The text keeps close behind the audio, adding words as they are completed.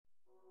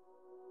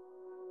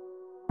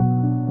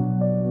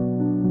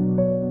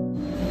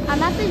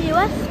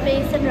U.S.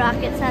 Space and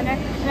Rocket Center,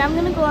 and I'm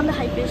going to go on the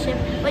hypership,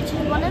 which is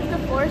one of the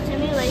 4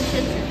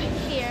 simulations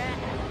here.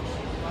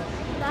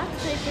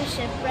 That's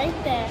hypership right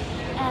there,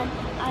 and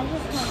I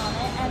just went on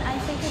it, and I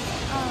think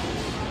it's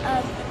a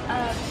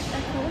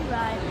cool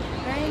ride,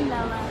 very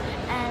mellow,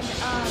 and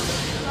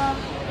well,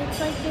 it's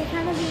like you're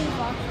kind of being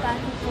walked back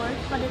and forth,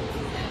 but it's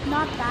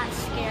not that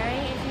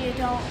scary if you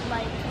don't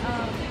like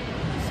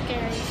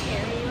scary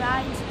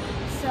rides.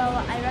 So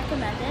I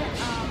recommend it.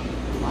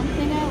 One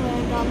thing I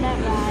learned on that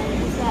ride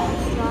is that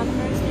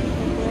astronomers think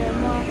that there are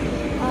more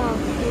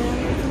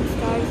planets and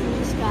stars in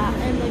the sky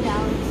in the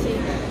galaxy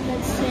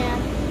than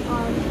sand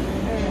on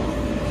Earth.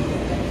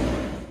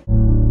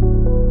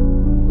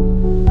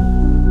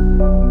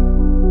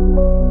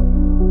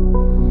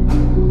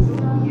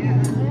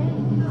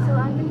 So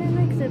I'm in an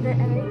exhibit,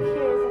 and right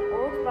here is an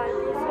old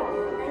Barbie from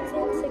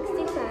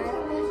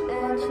 1965,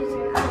 and she's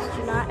an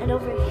astronaut. And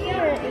over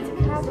here is a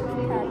Cabbage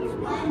Patch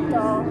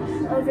doll.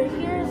 Over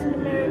here is an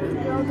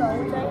American Girl doll,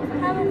 which I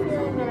have a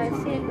feeling that I've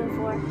seen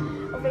before.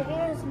 Over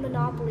here is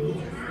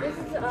Monopoly. This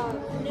is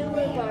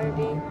newer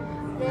Barbie.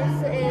 This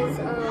is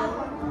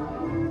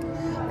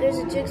there's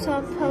a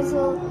jigsaw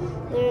puzzle.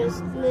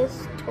 There's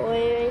this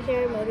toy right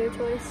here, Motor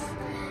Toys.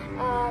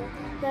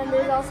 Then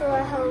there's also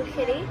a Hello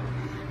Kitty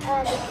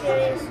and a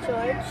Curious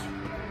George.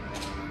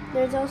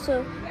 There's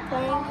also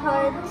playing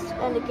cards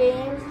and a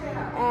game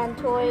and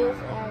toys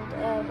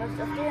and a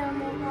stuffed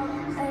animal.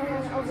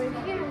 And over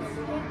here is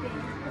Snoopy.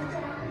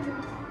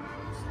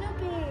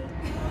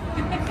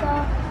 So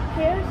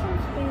here are some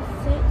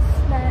spacesuits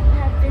that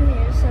have been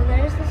used. So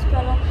there's the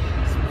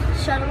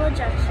shuttle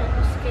ejection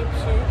escape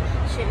chute.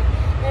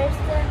 There's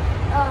the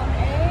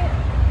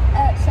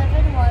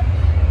A71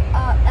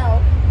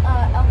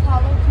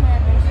 Apollo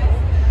commander suit.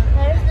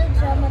 There's the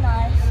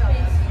Gemini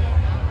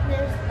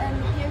spacesuit. And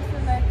here's the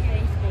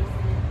Mercury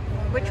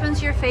spacesuit. Which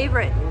one's your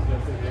favorite?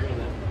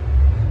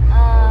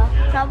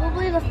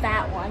 Probably the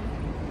fat one.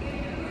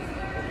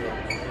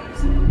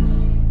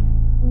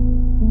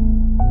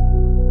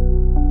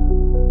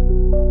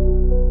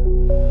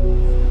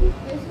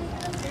 This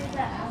is the food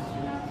that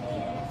astronauts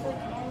eat, and it's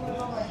like in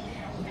little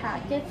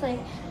packets.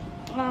 Like,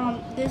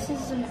 this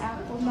is an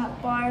apple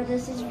nut bar.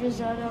 This is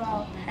risotto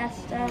al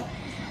pesto.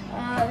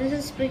 This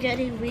is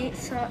spaghetti meat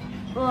sauce.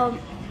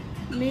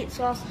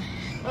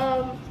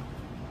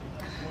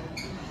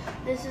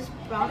 This is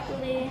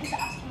broccoli.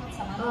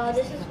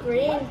 This is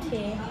green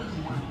tea.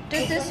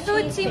 Does this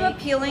food seem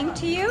appealing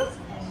to you?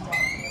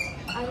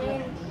 I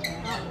mean,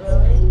 not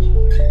really.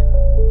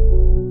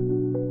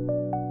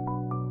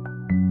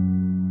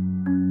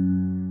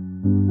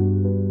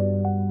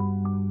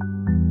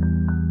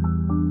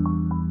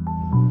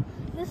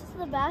 This is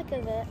the back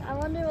of it. I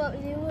wonder what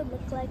you would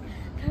look like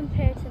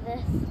compared to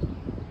this.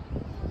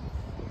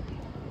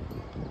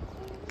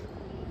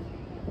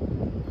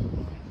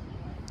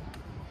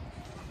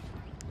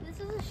 This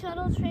is a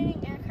shuttle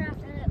training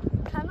aircraft, and it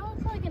kind of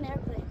looks like an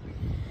airplane.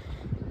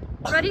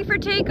 Ready for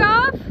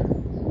takeoff?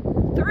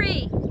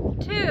 3,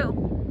 2,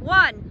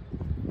 1.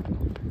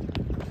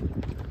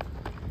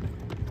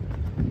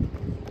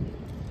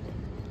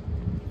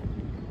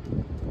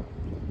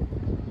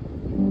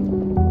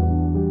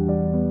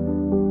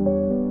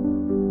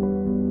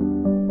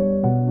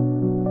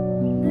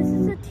 This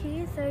is a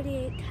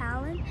T-38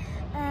 Talon,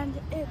 and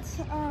it's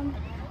a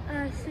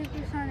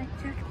supersonic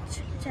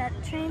jet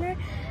trainer,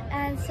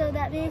 and so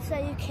that means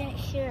that you can't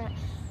hear it.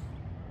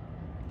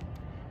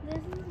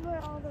 This is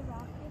where all the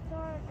rockets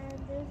are, and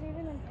there's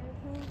even an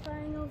airplane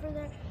flying over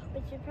there,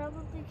 which you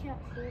probably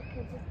can't see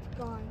because it's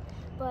gone.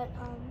 But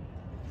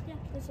yeah,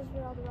 this is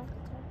where all the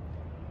rockets are.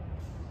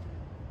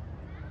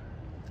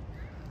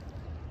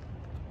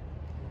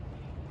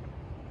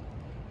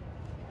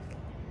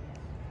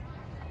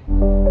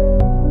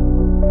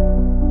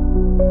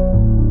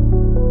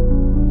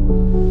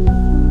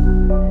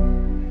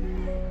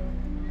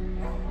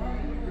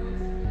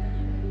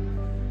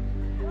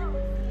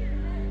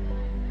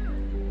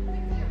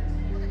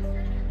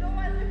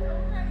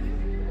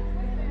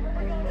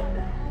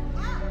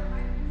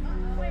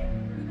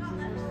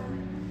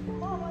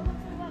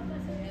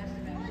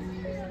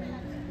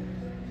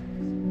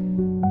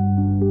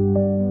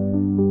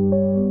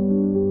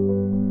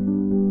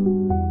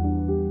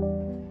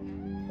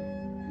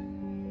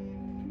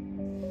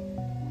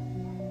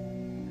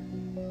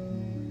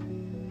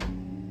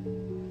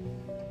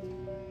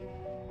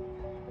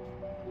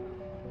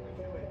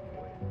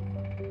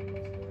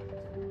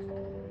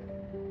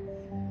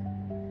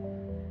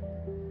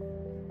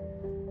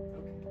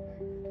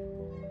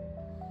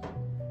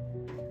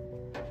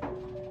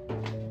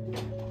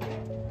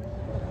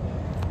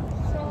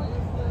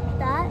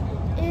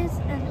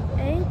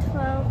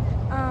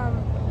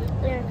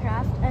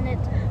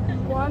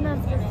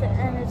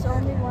 It's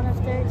only one of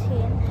 13,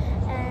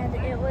 and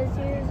it was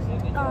used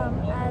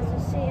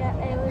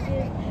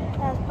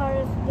as part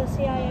of the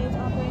CIA's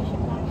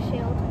Operation Black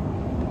Shield.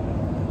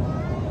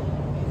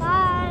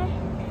 Bye.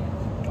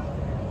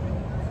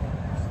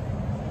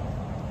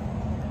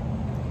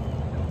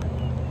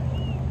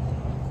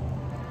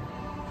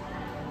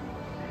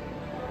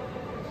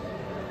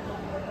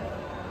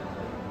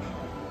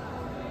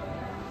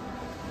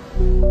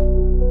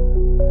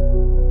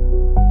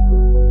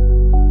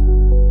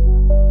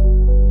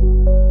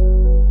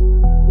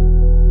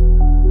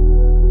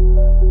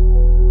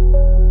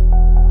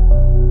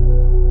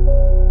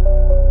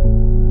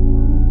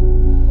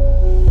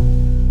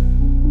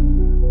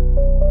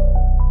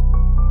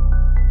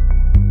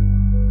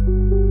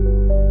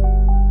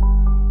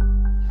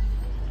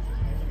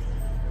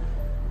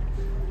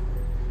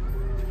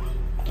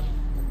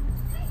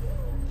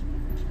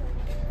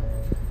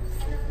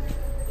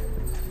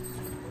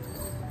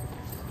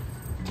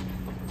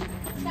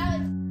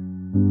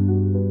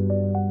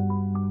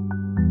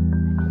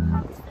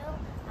 Huntsville,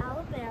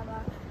 Alabama,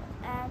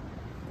 and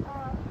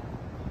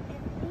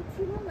in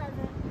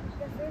 1811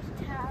 the first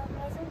town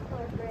was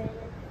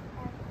incorporated,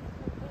 and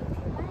in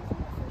 1819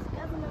 the first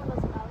governor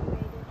was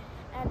inaugurated.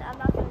 And I'm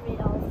not going to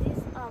read all of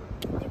these.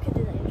 You can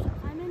do that yourself.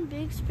 I'm in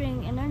Big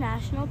Spring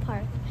International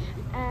Park,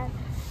 and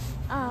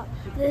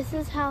this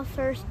is how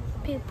first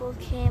people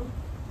came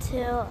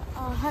to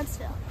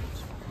Huntsville.